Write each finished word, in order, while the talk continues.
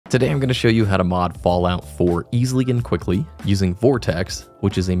Today I'm going to show you how to mod Fallout 4 easily and quickly using Vortex,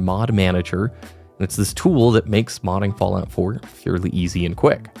 which is a mod manager, and it's this tool that makes modding Fallout 4 fairly easy and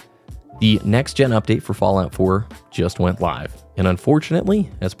quick. The next-gen update for Fallout 4 just went live, and unfortunately,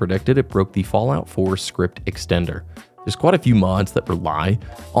 as predicted, it broke the Fallout 4 script extender. There's quite a few mods that rely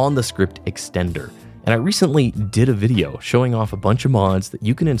on the script extender, and I recently did a video showing off a bunch of mods that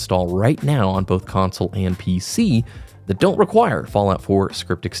you can install right now on both console and PC that don't require Fallout 4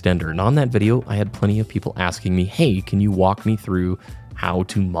 script extender. And on that video, I had plenty of people asking me, hey, can you walk me through how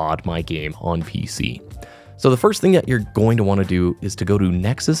to mod my game on PC? So the first thing that you're going to want to do is to go to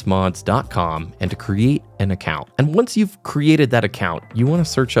nexusmods.com and to create an account. And once you've created that account, you want to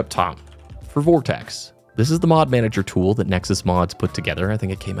search up top for Vortex. This is the mod manager tool that Nexus Mods put together. I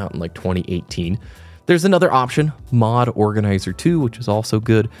think it came out in like 2018. There's another option, Mod Organizer 2, which is also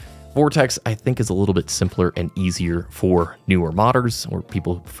good. Vortex, I think, is a little bit simpler and easier for newer modders or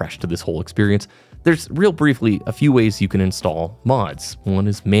people fresh to this whole experience. There's real briefly a few ways you can install mods. One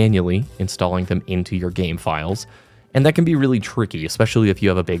is manually installing them into your game files, and that can be really tricky, especially if you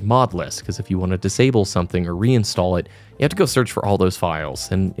have a big mod list, because if you want to disable something or reinstall it, you have to go search for all those files,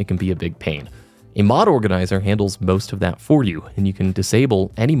 and it can be a big pain. A mod organizer handles most of that for you, and you can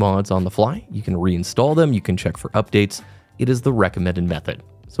disable any mods on the fly, you can reinstall them, you can check for updates. It is the recommended method.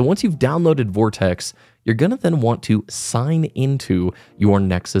 So once you've downloaded Vortex, you're going to then want to sign into your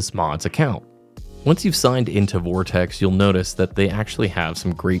Nexus Mods account. Once you've signed into Vortex, you'll notice that they actually have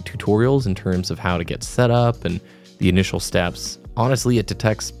some great tutorials in terms of how to get set up and the initial steps. Honestly, it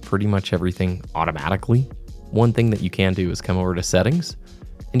detects pretty much everything automatically. One thing that you can do is come over to settings,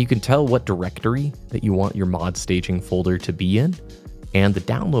 and you can tell what directory that you want your mod staging folder to be in, and the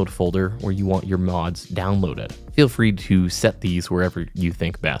download folder where you want your mods downloaded. Feel free to set these wherever you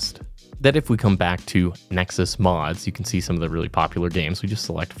think best. Then if we come back to Nexus Mods, you can see some of the really popular games. We just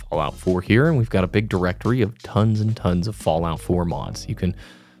select Fallout 4 here, and we've got a big directory of tons and tons of Fallout 4 mods. You can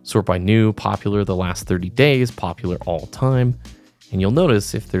sort by new, popular the last 30 days, popular all time, and you'll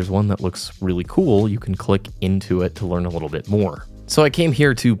notice if there's one that looks really cool, you can click into it to learn a little bit more. So I came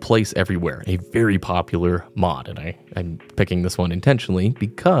here to Place Everywhere, a very popular mod, and I'm picking this one intentionally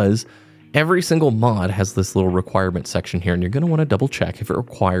because every single mod has this little requirement section here, and you're going to want to double check if it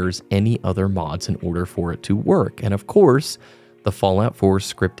requires any other mods in order for it to work. And of course, the Fallout 4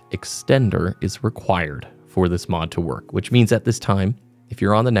 script extender is required for this mod to work, which means at this time, if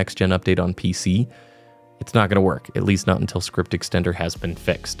you're on the next gen update on PC, it's not going to work, at least not until script extender has been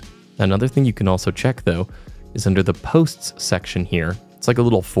fixed. Another thing you can also check though is under the posts section here. It's like a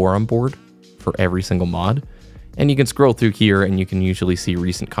little forum board for every single mod. And you can scroll through here and you can usually see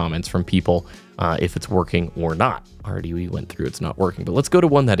recent comments from people if it's working or not. Already we went through it's not working, but let's go to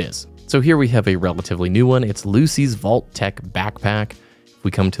one that is. So here we have a relatively new one. It's Lucy's Vault Tech Backpack. If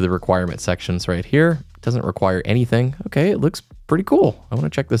we come to the requirement sections right here, it doesn't require anything. Okay, it looks pretty cool. I want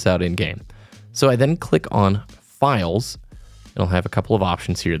to check this out in game. So I then click on Files. It'll have a couple of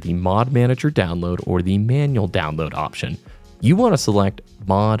options here, the Mod Manager Download or the Manual Download option. You want to select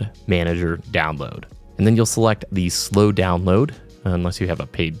Mod Manager Download, and then you'll select the Slow Download, unless you have a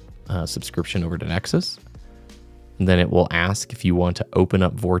paid subscription over to Nexus. And then it will ask if you want to open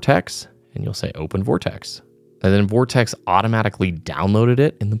up Vortex, and you'll say Open Vortex. And then Vortex automatically downloaded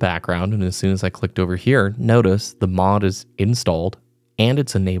it in the background, and as soon as I clicked over here, notice the mod is installed, and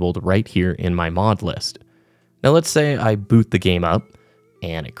it's enabled right here in my mod list. Now let's say I boot the game up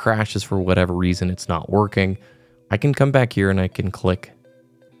and it crashes for whatever reason, it's not working. I can come back here and I can click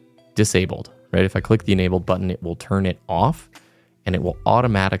disabled, right? If I click the enabled button, it will turn it off and it will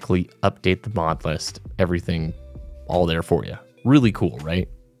automatically update the mod list, everything all there for you. Really cool, right?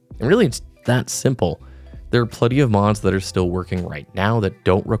 And really it's that simple. There are plenty of mods that are still working right now that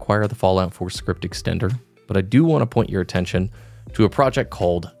don't require the Fallout 4 script extender, but I do want to point your attention to a project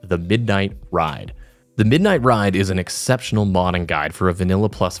called The Midnight Ride. The Midnight Ride is an exceptional modding guide for a Vanilla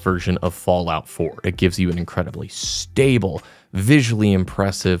Plus version of Fallout 4. It gives you an incredibly stable, visually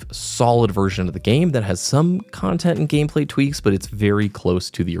impressive, solid version of the game that has some content and gameplay tweaks, but it's very close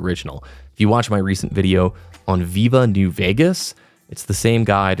to the original. If you watch my recent video on Viva New Vegas, it's the same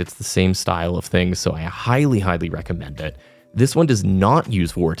guide, it's the same style of things, so I highly, highly recommend it. This one does not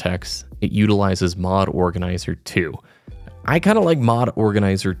use Vortex. It utilizes Mod Organizer 2. I kind of like Mod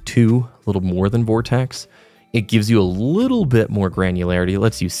Organizer 2 a little more than Vortex. It gives you a little bit more granularity. It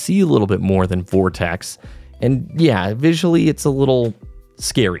lets you see a little bit more than Vortex. And yeah, visually it's a little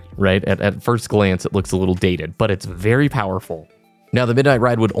scary, right? At first glance, it looks a little dated, but it's very powerful. Now, the Midnight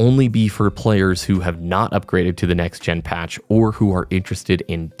Ride would only be for players who have not upgraded to the next gen patch or who are interested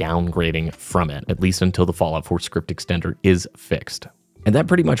in downgrading from it, at least until the Fallout 4 script extender is fixed. And that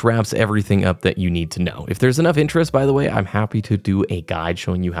pretty much wraps everything up that you need to know. If there's enough interest, by the way, I'm happy to do a guide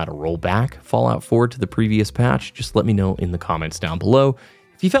showing you how to roll back Fallout 4 to the previous patch. Just let me know in the comments down below.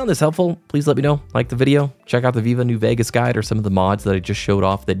 If you found this helpful, please let me know. Like the video, check out the Viva New Vegas guide or some of the mods that I just showed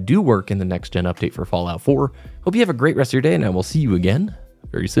off that do work in the next gen update for Fallout 4. Hope you have a great rest of your day, and I will see you again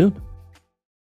very soon.